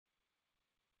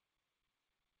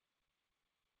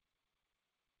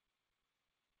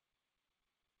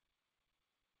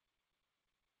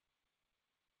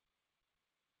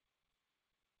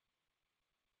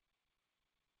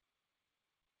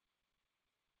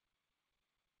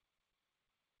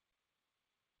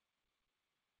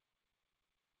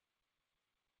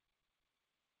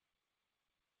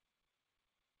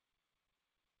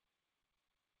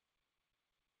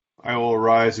I will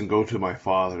arise and go to my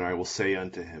father, and I will say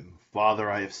unto him, Father,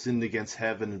 I have sinned against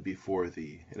heaven and before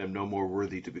thee, and am no more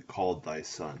worthy to be called thy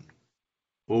son.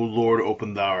 O Lord,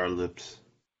 open thou our lips.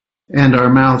 And our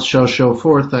mouth shall show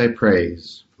forth thy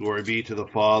praise. Glory be to the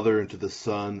Father, and to the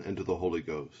Son, and to the Holy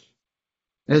Ghost.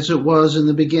 As it was in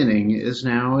the beginning, is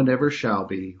now, and ever shall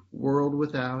be, world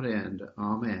without end.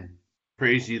 Amen.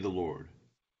 Praise ye the Lord.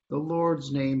 The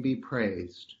Lord's name be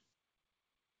praised.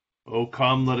 O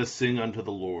come, let us sing unto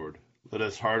the Lord. Let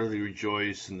us heartily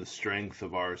rejoice in the strength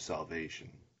of our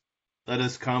salvation. Let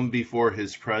us come before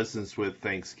his presence with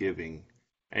thanksgiving,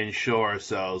 and show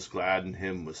ourselves glad in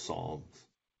him with psalms.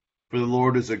 For the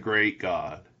Lord is a great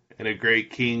God, and a great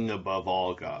King above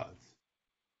all gods.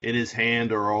 In his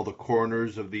hand are all the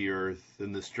corners of the earth,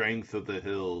 and the strength of the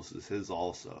hills is his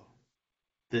also.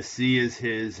 The sea is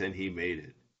his, and he made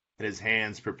it, and his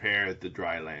hands prepared the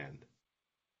dry land.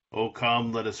 O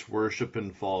come, let us worship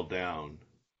and fall down,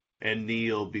 and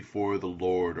kneel before the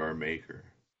Lord our Maker.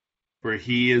 For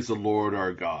he is the Lord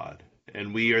our God,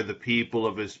 and we are the people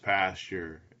of his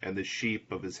pasture, and the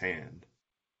sheep of his hand.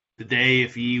 Today,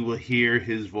 if ye will hear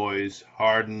his voice,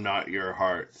 harden not your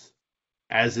hearts,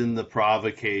 as in the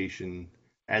provocation,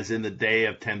 as in the day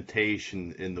of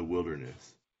temptation in the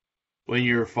wilderness, when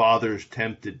your fathers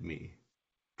tempted me,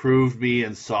 proved me,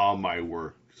 and saw my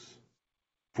works.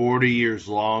 40 years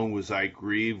long was I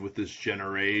grieved with this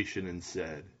generation, and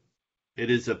said, It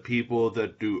is a people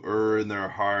that do err in their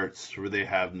hearts, for they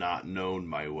have not known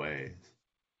my ways,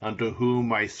 unto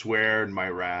whom I swear in my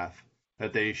wrath,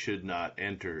 that they should not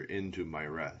enter into my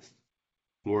rest.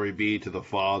 Glory be to the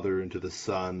Father, and to the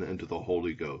Son, and to the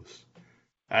Holy Ghost,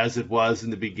 as it was in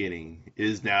the beginning,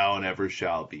 is now, and ever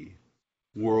shall be,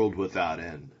 world without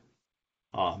end.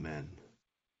 Amen.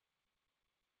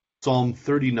 Psalm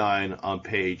 39 on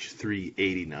page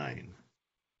 389.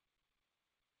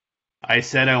 I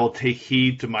said, I will take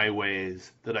heed to my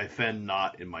ways, that I offend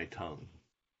not in my tongue.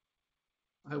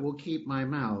 I will keep my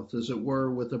mouth as it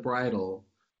were with a bridle,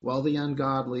 while the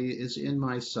ungodly is in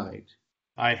my sight.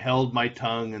 I held my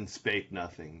tongue and spake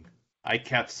nothing. I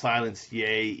kept silence,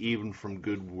 yea, even from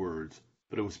good words,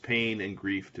 but it was pain and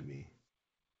grief to me.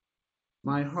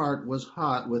 My heart was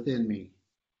hot within me,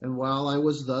 and while I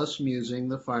was thus musing,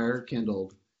 the fire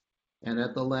kindled, and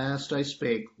at the last I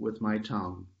spake with my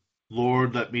tongue.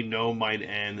 Lord, let me know mine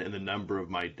end and the number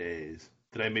of my days,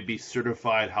 that I may be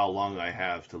certified how long I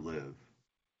have to live.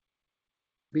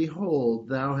 Behold,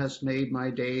 thou hast made my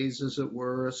days as it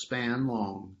were a span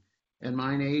long, and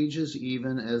mine age is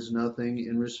even as nothing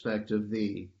in respect of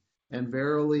thee. And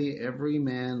verily every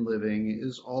man living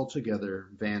is altogether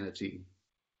vanity.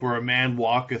 For a man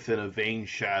walketh in a vain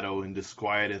shadow, and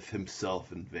disquieteth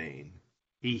himself in vain.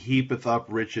 He heapeth up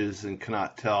riches, and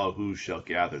cannot tell who shall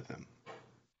gather them.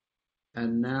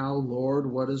 And now, Lord,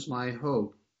 what is my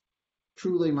hope?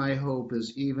 Truly my hope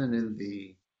is even in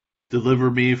thee.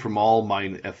 Deliver me from all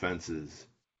mine offences,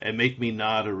 and make me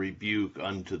not a rebuke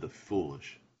unto the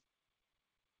foolish.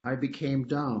 I became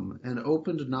dumb, and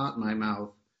opened not my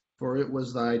mouth, for it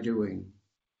was thy doing.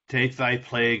 Take thy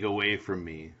plague away from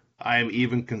me. I am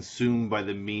even consumed by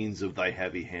the means of thy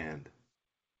heavy hand.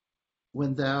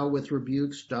 When thou with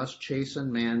rebukes dost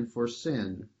chasten man for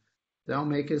sin, thou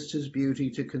makest his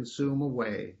beauty to consume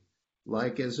away,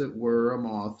 like as it were a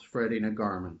moth fretting a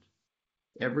garment.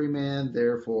 Every man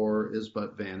therefore is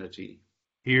but vanity.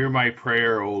 Hear my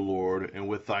prayer, O Lord, and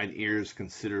with thine ears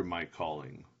consider my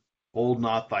calling. Hold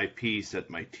not thy peace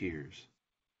at my tears.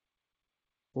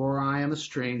 For I am a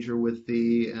stranger with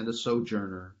thee and a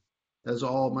sojourner, as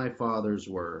all my fathers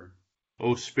were.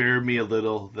 O spare me a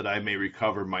little, that I may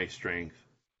recover my strength,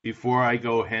 before I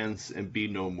go hence and be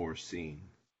no more seen.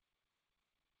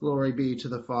 Glory be to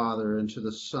the Father, and to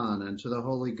the Son, and to the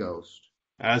Holy Ghost.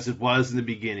 As it was in the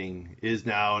beginning, is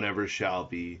now, and ever shall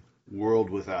be, world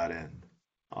without end.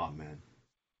 Amen.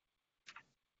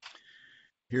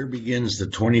 Here begins the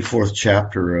 24th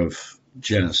chapter of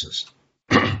Genesis.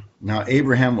 Now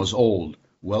Abraham was old,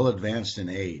 well advanced in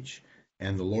age,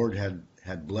 and the Lord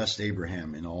had blessed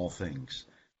Abraham in all things.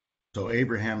 So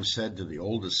Abraham said to the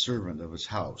oldest servant of his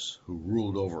house, who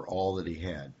ruled over all that he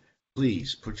had,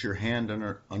 Please put your hand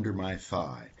under my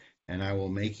thigh, and I will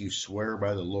make you swear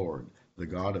by the Lord, the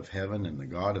God of heaven and the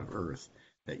God of earth,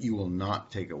 that you will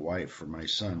not take a wife for my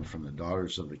son from the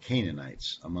daughters of the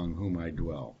Canaanites, among whom I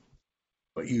dwell.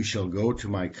 But you shall go to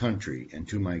my country and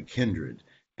to my kindred,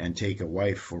 and take a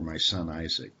wife for my son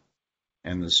Isaac.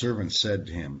 And the servant said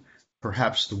to him,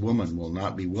 Perhaps the woman will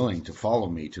not be willing to follow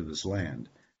me to this land.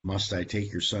 Must I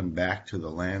take your son back to the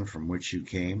land from which you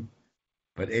came?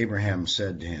 But Abraham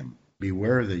said to him,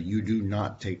 Beware that you do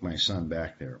not take my son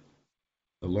back there.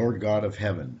 The Lord God of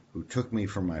heaven, who took me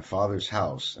from my father's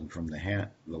house and from the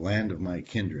land of my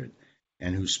kindred,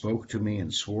 and who spoke to me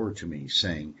and swore to me,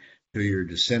 saying, To your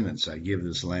descendants I give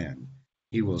this land.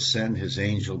 He will send his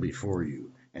angel before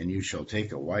you, and you shall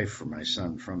take a wife for my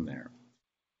son from there.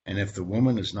 And if the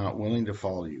woman is not willing to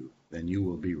follow you, then you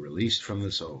will be released from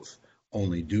this oath.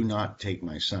 Only do not take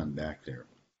my son back there.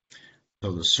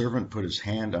 So the servant put his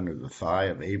hand under the thigh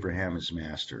of Abraham his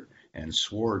master, and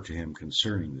swore to him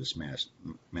concerning this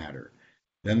matter.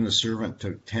 Then the servant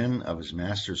took 10 of his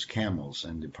master's camels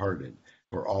and departed,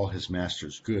 for all his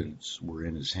master's goods were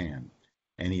in his hand.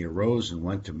 And he arose and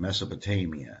went to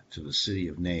Mesopotamia, to the city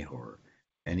of Nahor.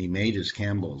 And he made his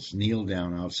camels kneel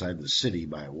down outside the city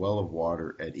by a well of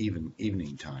water at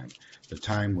evening time, the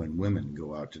time when women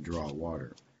go out to draw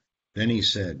water. Then he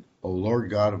said, O Lord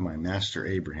God of my master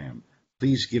Abraham,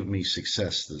 please give me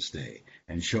success this day,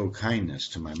 and show kindness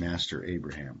to my master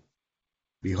Abraham.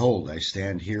 Behold, I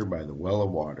stand here by the well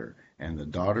of water, and the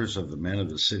daughters of the men of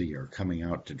the city are coming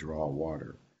out to draw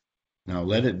water. Now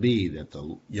let it be that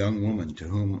the young woman to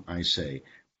whom I say,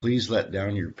 Please let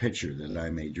down your pitcher that I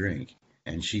may drink,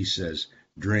 and she says,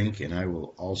 Drink, and I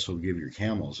will also give your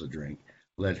camels a drink,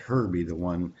 let her be the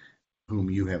one whom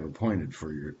you have appointed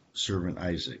for your servant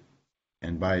Isaac.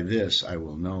 And by this I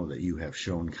will know that you have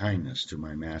shown kindness to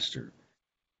my master.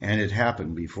 And it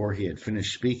happened before he had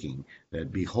finished speaking,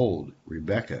 that behold,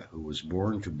 Rebekah, who was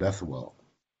born to Bethuel,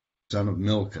 son of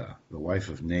Milcah, the wife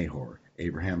of Nahor,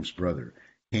 Abraham's brother,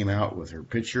 came out with her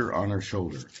pitcher on her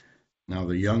shoulder. Now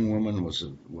the young woman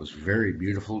was very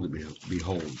beautiful to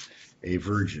behold, a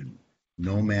virgin.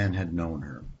 No man had known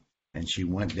her. And she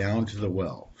went down to the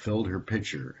well, filled her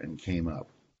pitcher, and came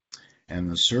up. And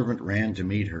the servant ran to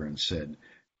meet her and said,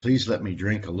 Please let me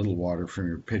drink a little water from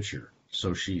your pitcher.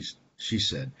 So she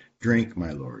said, Drink,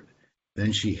 my lord.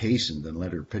 Then she hastened and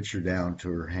let her pitcher down to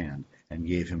her hand and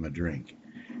gave him a drink.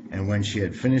 And when she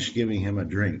had finished giving him a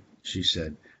drink, she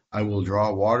said, I will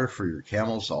draw water for your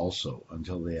camels also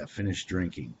until they have finished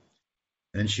drinking.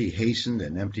 Then she hastened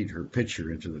and emptied her pitcher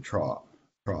into the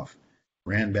trough,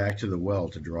 ran back to the well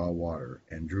to draw water,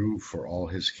 and drew for all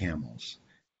his camels.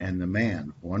 And the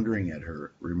man, wondering at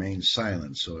her, remained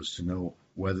silent so as to know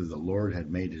whether the Lord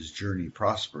had made his journey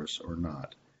prosperous or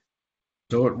not.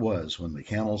 So it was, when the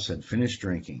camels had finished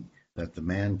drinking, that the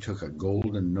man took a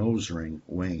golden nose ring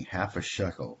weighing 1/2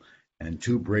 shekel, and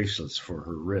 2 bracelets for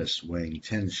her wrists weighing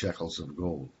 10 shekels of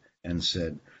gold, and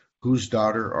said, Whose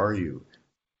daughter are you?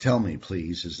 Tell me,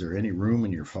 please, is there any room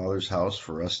in your father's house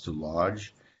for us to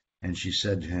lodge? And she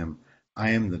said to him,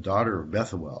 I am the daughter of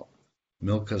Bethuel,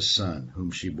 Milcah's son,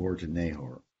 whom she bore to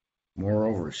Nahor.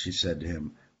 Moreover, she said to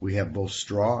him, We have both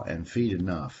straw and feed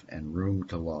enough, and room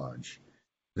to lodge.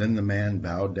 Then the man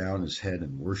bowed down his head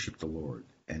and worshipped the Lord.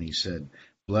 And he said,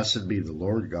 Blessed be the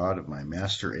Lord God of my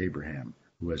master Abraham,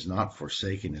 who has not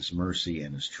forsaken his mercy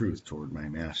and his truth toward my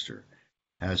master.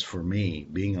 As for me,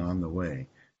 being on the way,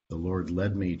 the Lord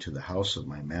led me to the house of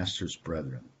my master's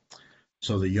brethren.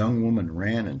 So the young woman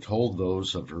ran and told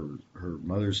those of her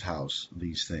mother's house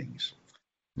these things.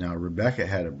 Now Rebekah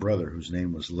had a brother whose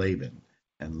name was Laban,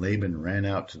 and Laban ran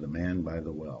out to the man by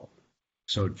the well.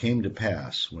 So it came to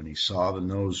pass, when he saw the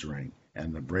nose ring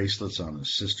and the bracelets on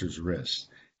his sister's wrists,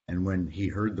 and when he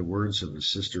heard the words of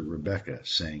his sister Rebekah,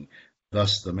 saying,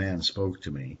 Thus the man spoke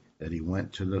to me, that he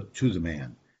went to the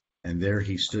man, and there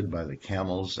he stood by the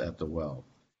camels at the well.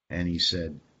 And he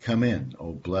said, Come in,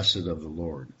 O blessed of the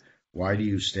Lord. Why do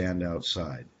you stand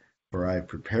outside? For I have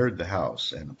prepared the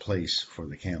house and a place for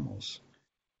the camels.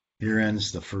 Here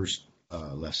ends the first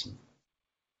lesson.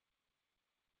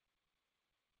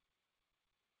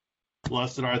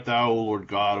 Blessed art thou, O Lord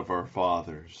God of our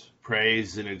fathers,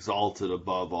 praised and exalted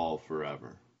above all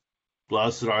forever.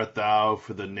 Blessed art thou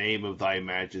for the name of thy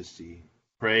majesty,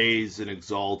 praised and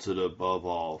exalted above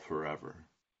all forever.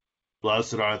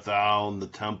 Blessed art thou in the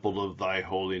temple of thy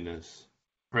holiness,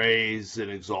 praised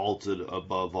and exalted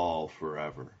above all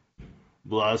forever.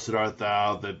 Blessed art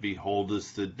thou that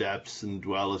beholdest the depths and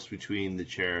dwellest between the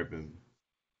cherubim,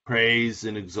 praised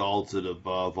and exalted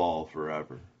above all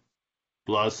forever.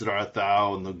 Blessed art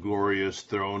thou in the glorious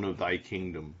throne of thy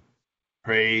kingdom,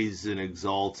 praised and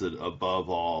exalted above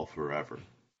all forever.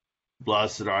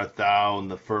 Blessed art thou in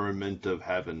the firmament of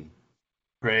heaven,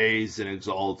 praised and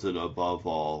exalted above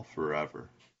all forever.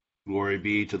 Glory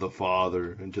be to the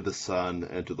Father, and to the Son,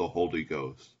 and to the Holy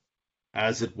Ghost,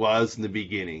 as it was in the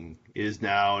beginning, is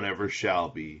now, and ever shall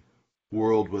be,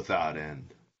 world without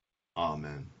end.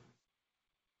 Amen.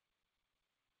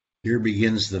 Here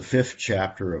begins the 5th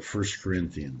chapter of 1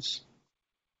 Corinthians.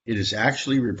 It is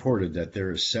actually reported that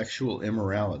there is sexual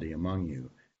immorality among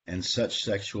you, and such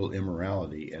sexual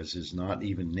immorality as is not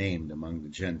even named among the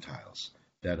Gentiles,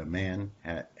 that a man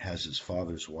has his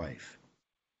father's wife.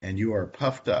 And you are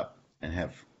puffed up, and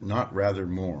have not rather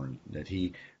mourned that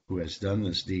he who has done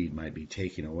this deed might be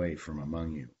taken away from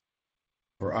among you.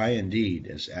 For I indeed,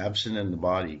 as absent in the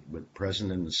body, but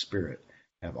present in the spirit,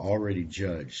 have already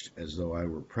judged, as though I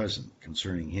were present,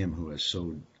 concerning him who has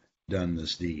so done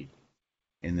this deed.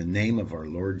 In the name of our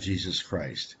Lord Jesus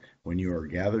Christ, when you are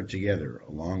gathered together,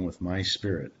 along with my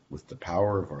spirit, with the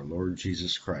power of our Lord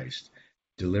Jesus Christ,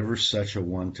 deliver such a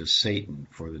one to Satan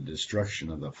for the destruction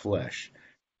of the flesh,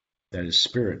 that his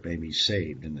spirit may be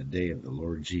saved in the day of the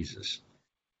Lord Jesus.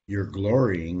 Your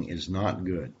glorying is not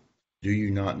good. Do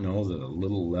you not know that a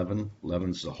little leaven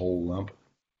leavens the whole lump?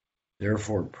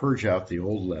 Therefore purge out the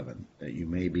old leaven, that you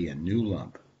may be a new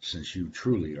lump, since you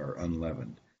truly are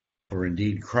unleavened. For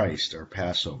indeed Christ, our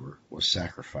Passover, was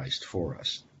sacrificed for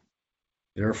us.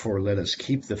 Therefore let us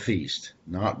keep the feast,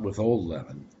 not with old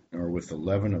leaven, nor with the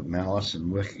leaven of malice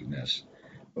and wickedness,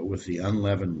 but with the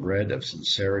unleavened bread of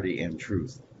sincerity and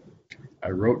truth. I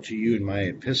wrote to you in my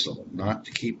epistle not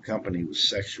to keep company with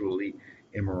sexually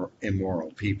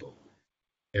immoral people.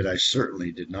 Yet I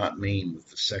certainly did not mean with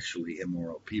the sexually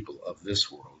immoral people of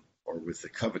this world, or with the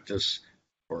covetous,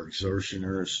 or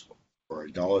extortioners, or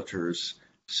idolaters,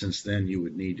 since then you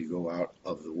would need to go out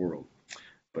of the world.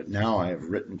 But now I have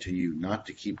written to you not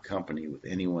to keep company with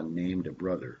anyone named a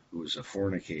brother who is a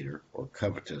fornicator, or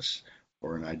covetous,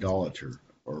 or an idolater,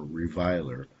 or a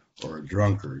reviler, or a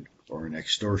drunkard, or an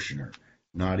extortioner,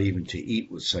 not even to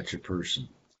eat with such a person.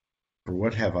 For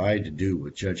what have I to do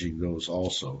with judging those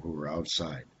also who are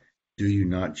outside? Do you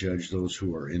not judge those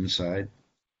who are inside?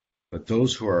 But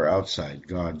those who are outside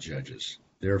God judges.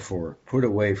 Therefore put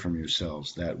away from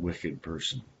yourselves that wicked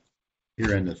person.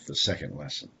 Here endeth the second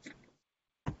lesson.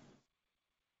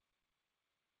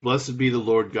 Blessed be the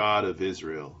Lord God of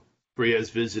Israel, for he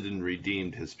has visited and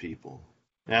redeemed his people,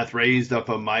 and hath raised up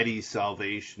a mighty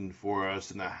salvation for us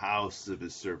in the house of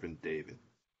his servant David,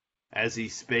 as he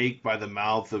spake by the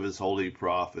mouth of his holy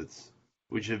prophets,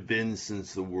 which have been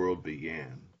since the world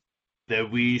began,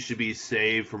 that we should be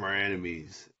saved from our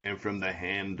enemies and from the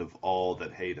hand of all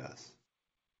that hate us,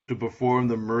 to perform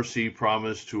the mercy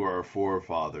promised to our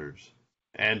forefathers,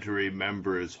 and to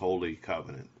remember his holy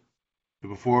covenant, to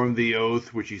perform the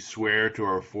oath which he sware to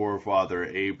our forefather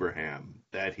Abraham,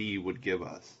 that he would give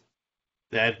us,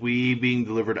 that we, being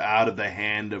delivered out of the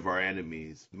hand of our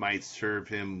enemies, might serve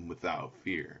him without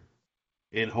fear,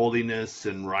 in holiness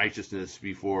and righteousness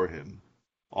before him,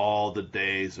 all the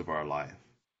days of our life.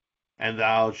 And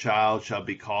thou, child, shalt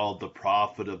be called the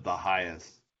prophet of the highest,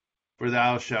 for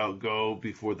thou shalt go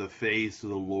before the face of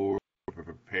the Lord to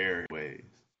prepare his ways,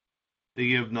 to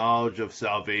give knowledge of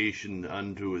salvation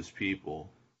unto his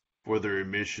people, for the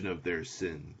remission of their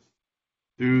sins,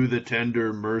 through the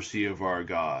tender mercy of our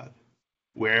God,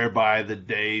 whereby the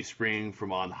day spring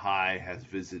from on high has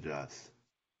visited us,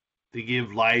 to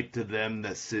give light to them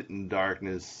that sit in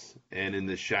darkness and in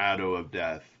the shadow of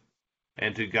death,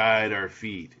 and to guide our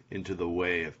feet into the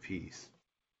way of peace.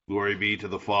 Glory be to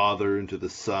the Father, and to the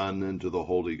Son, and to the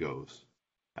Holy Ghost,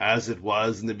 as it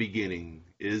was in the beginning,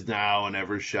 is now, and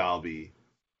ever shall be,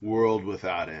 world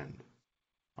without end.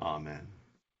 Amen.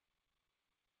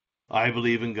 I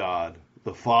believe in God,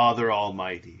 the Father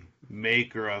Almighty,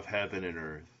 maker of heaven and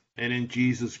earth, and in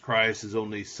Jesus Christ, his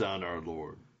only Son, our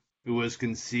Lord, who was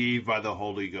conceived by the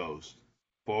Holy Ghost,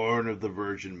 born of the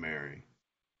Virgin Mary,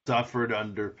 suffered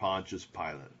under Pontius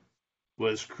Pilate,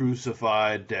 was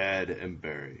crucified, dead, and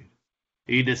buried.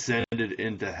 He descended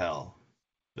into hell.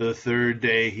 The third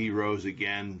day he rose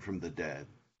again from the dead.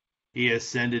 He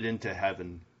ascended into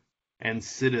heaven, and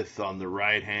sitteth on the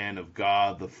right hand of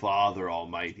God the Father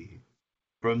Almighty.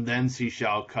 From thence he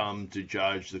shall come to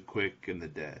judge the quick and the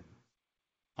dead.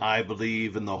 I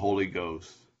believe in the Holy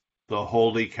Ghost, the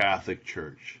holy Catholic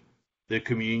Church, the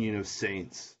communion of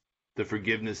saints, the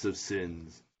forgiveness of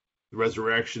sins, the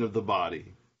resurrection of the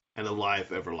body, and the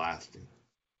life everlasting.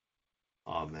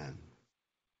 Amen.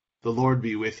 The Lord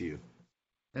be with you.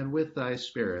 And with thy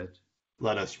spirit.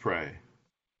 Let us pray.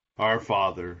 Our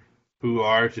Father, who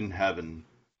art in heaven,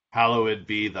 hallowed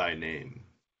be thy name.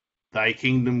 Thy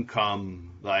kingdom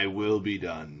come, thy will be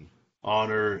done,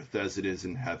 on earth as it is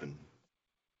in heaven.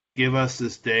 Give us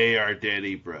this day our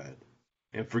daily bread,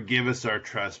 and forgive us our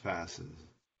trespasses,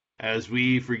 as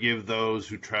we forgive those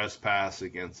who trespass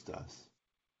against us.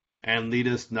 And lead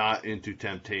us not into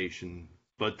temptation,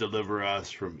 but deliver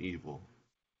us from evil.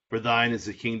 For thine is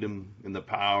the kingdom, and the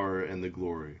power, and the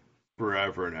glory,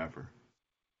 forever and ever.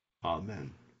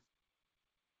 Amen.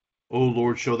 O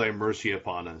Lord, show thy mercy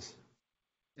upon us,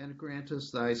 And grant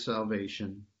us thy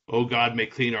salvation. O God,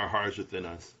 make clean our hearts within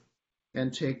us.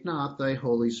 And take not thy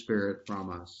Holy Spirit from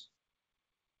us.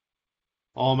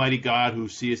 Almighty God, who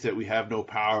seest that we have no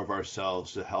power of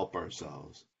ourselves to help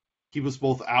ourselves, keep us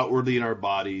both outwardly in our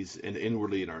bodies and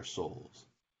inwardly in our souls,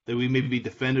 that we may be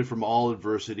defended from all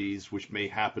adversities which may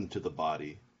happen to the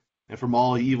body, and from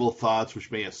all evil thoughts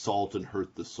which may assault and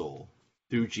hurt the soul,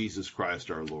 through Jesus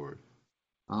Christ our Lord.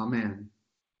 Amen.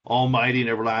 Almighty and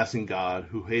everlasting God,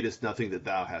 who hatest nothing that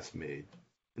thou hast made,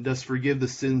 and dost forgive the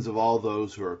sins of all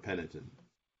those who are penitent,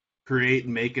 create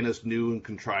and make in us new and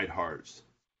contrite hearts,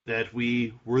 that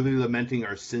we, worthily lamenting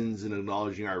our sins and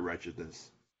acknowledging our wretchedness,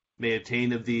 may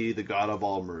obtain of thee, the God of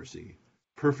all mercy,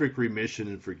 perfect remission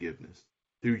and forgiveness,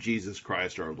 through Jesus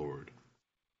Christ our Lord.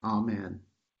 Amen.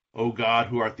 O God,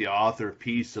 who art the author of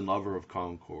peace and lover of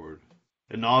concord,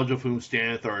 in knowledge of whom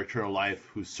standeth our eternal life,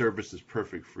 whose service is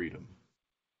perfect freedom,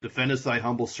 defend us thy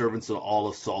humble servants in all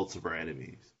assaults of our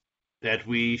enemies, that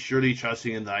we, surely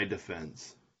trusting in thy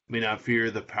defense, may not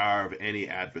fear the power of any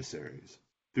adversaries,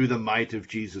 through the might of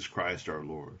Jesus Christ our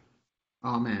Lord.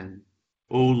 Amen.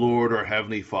 O Lord, our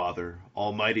heavenly Father,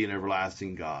 almighty and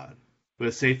everlasting God, who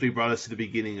hast safely brought us to the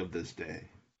beginning of this day,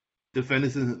 defend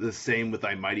us in the same with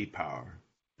thy mighty power,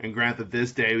 and grant that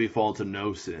this day we fall into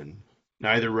no sin,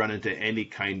 neither run into any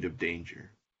kind of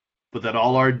danger, but that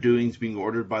all our doings, being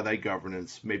ordered by thy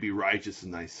governance, may be righteous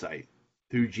in thy sight,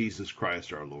 through Jesus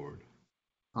Christ our Lord.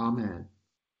 Amen.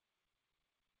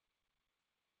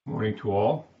 Morning to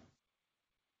all.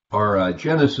 Our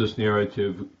Genesis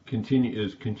narrative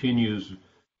continues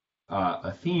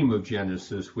a theme of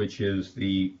Genesis, which is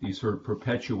the sort of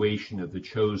perpetuation of the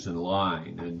chosen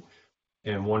line,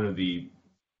 and one of the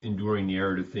enduring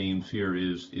narrative themes here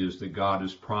is that God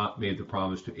has made the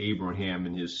promise to Abraham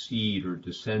and his seed or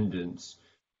descendants,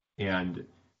 and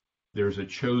there's a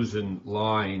chosen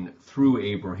line through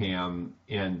Abraham,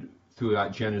 and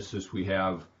throughout Genesis we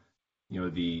have,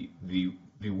 the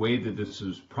way that this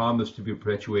is promised to be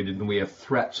perpetuated, and we have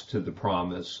threats to the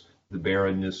promise, the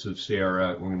barrenness of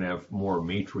Sarah. We're going to have more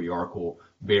matriarchal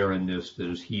barrenness that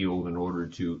is healed in order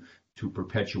to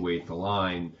perpetuate the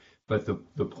line. But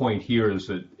the point here is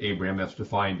that Abraham has to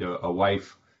find a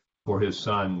wife for his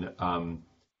son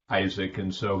Isaac,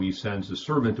 and so he sends a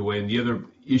servant away. And the other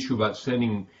issue about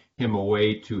sending him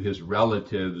away to his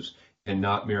relatives and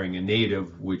not marrying a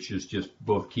native, which is just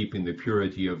both keeping the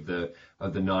purity of the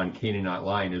non-Canaanite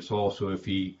line, is also if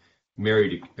he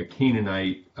married a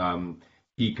Canaanite,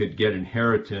 he could get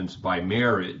inheritance by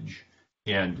marriage,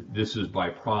 and this is by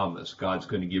promise. God's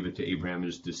going to give it to Abraham and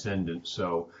his descendants,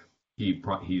 so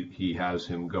he has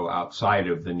him go outside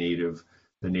of the natives.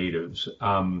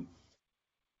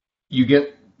 You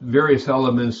get various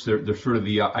elements. There's sort of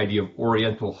the idea of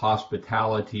Oriental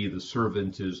hospitality. The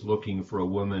servant is looking for a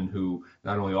woman who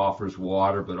not only offers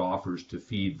water, but offers to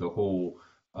feed the whole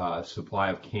supply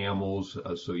of camels.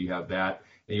 So you have that.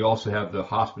 And you also have the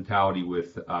hospitality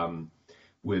with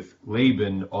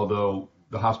Laban, although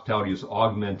the hospitality is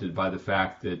augmented by the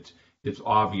fact that it's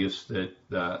obvious that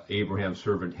the Abraham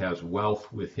servant has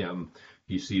wealth with him.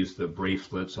 He sees the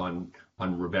bracelets on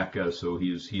Rebecca, so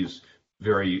he's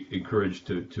very encouraged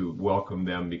to welcome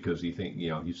them because he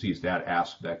sees that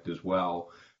aspect as well.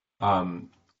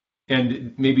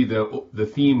 And maybe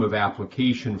the theme of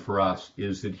application for us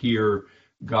is that here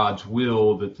God's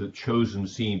will that the chosen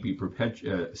seed be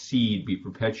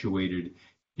perpetuated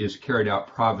is carried out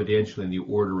providentially in the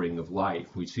ordering of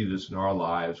life. We see this in our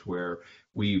lives where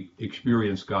we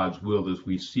experience God's will as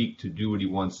we seek to do what he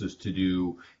wants us to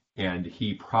do, and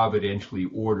he providentially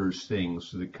orders things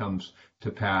so that it comes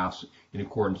to pass in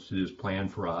accordance to his plan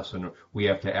for us. And we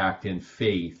have to act in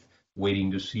faith, waiting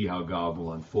to see how God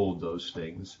will unfold those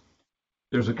things.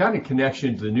 There's a kind of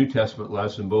connection to the New Testament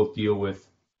lesson. Both deal with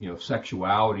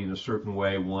sexuality in a certain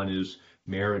way. One is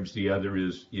marriage, the other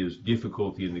is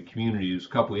difficulty in the community. There's a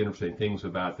couple of interesting things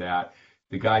about that.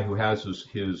 The guy who has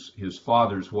his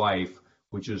father's wife,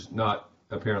 which is not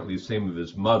apparently the same as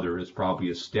his mother, it's probably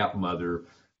his stepmother.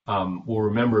 We'll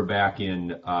remember back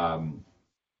in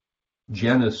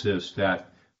Genesis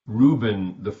that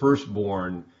Reuben, the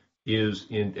firstborn, is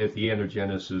at the end of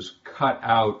Genesis cut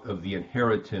out of the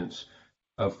inheritance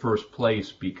of first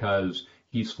place because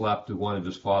he slept with one of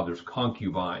his father's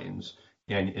concubines.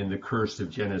 And in the curse of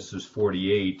Genesis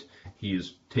 48, he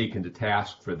is taken to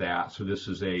task for that. So this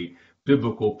is a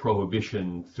biblical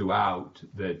prohibition throughout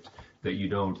that you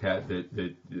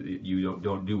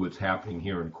don't do what's happening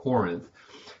here in Corinth.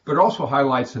 But it also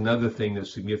highlights another thing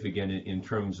that's significant in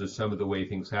terms of some of the way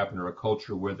things happen in our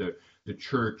culture, where the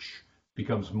church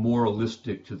becomes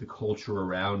moralistic to the culture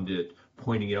around it,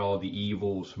 pointing at all the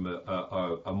evils from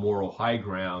a moral high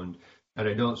ground. And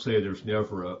I don't say there's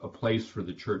never a place for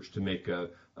the church to make a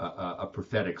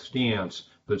prophetic stance,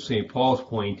 but St. Paul's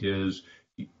point is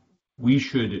we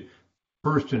should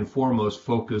first and foremost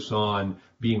focus on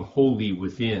being holy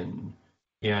within.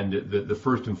 And the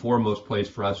first and foremost place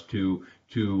for us to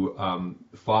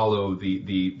follow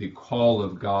the call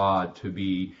of God to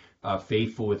be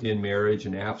faithful within marriage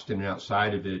and abstinent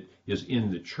outside of it is in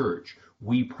the church.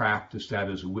 We practice that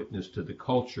as a witness to the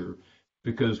culture,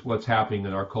 because what's happening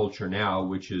in our culture now,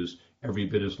 which is every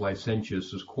bit as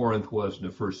licentious as Corinth was in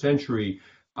the first century,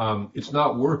 it's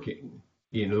not working.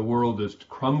 You know, the world is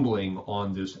crumbling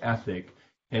on this ethic,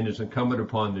 and it's incumbent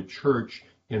upon the church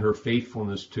in her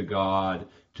faithfulness to God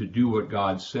to do what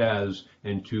God says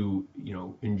and to, you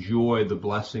know, enjoy the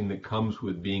blessing that comes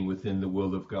with being within the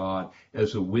will of God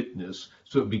as a witness.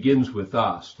 So it begins with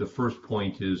us. The first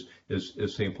point is, as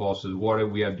St. Paul says, what do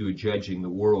we have to do judging the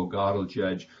world? God will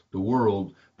judge the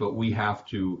world, but we have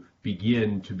to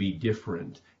begin to be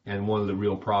different. And one of the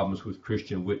real problems with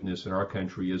Christian witness in our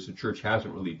country is the church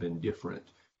hasn't really been different,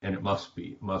 and it must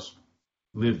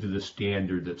live to the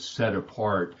standard that's set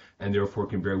apart and therefore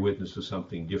can bear witness to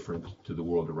something different to the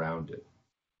world around it.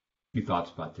 A few thoughts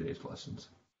about today's lessons.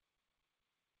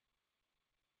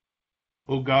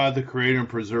 O God, the creator and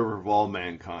preserver of all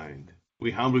mankind,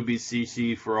 we humbly beseech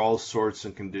thee for all sorts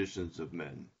and conditions of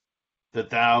men, that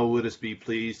thou wouldest be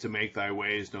pleased to make thy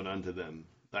ways known unto them,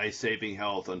 thy saving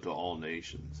health unto all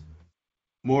nations.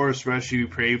 More especially we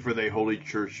pray for thy holy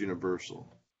church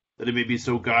universal, that it may be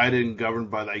so guided and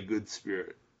governed by thy good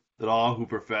Spirit, that all who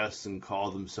profess and call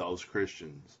themselves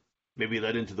Christians may be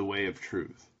led into the way of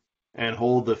truth, and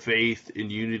hold the faith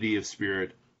in unity of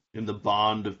spirit, in the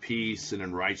bond of peace and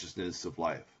in righteousness of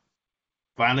life.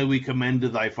 Finally, we commend to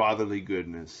thy fatherly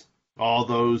goodness all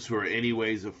those who are any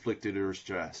ways afflicted or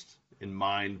stressed, in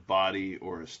mind, body,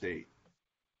 or estate.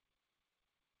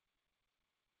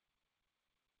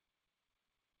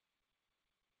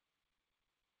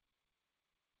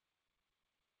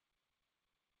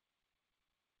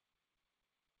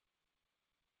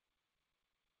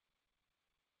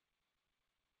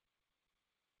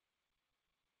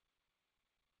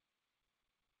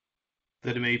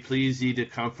 That it may please thee to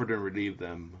comfort and relieve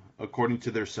them, according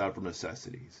to their several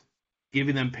necessities,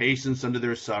 giving them patience under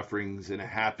their sufferings and a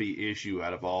happy issue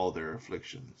out of all their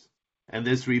afflictions. And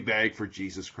this we beg for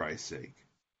Jesus Christ's sake.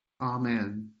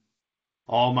 Amen.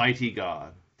 Almighty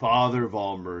God, Father of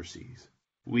all mercies,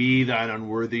 we, thine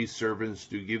unworthy servants,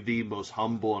 do give thee most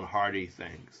humble and hearty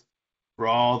thanks for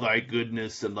all thy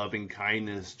goodness and loving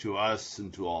kindness to us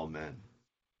and to all men.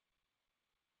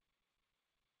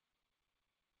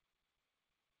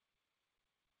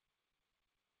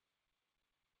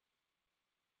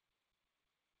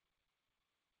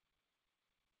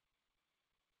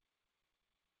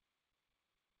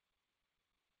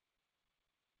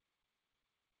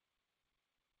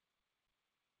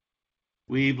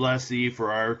 We bless thee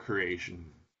for our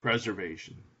creation,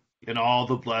 preservation, and all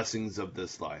the blessings of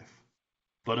this life,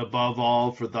 but above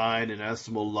all for thine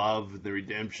inestimable love and the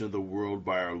redemption of the world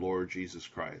by our Lord Jesus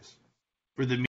Christ. For the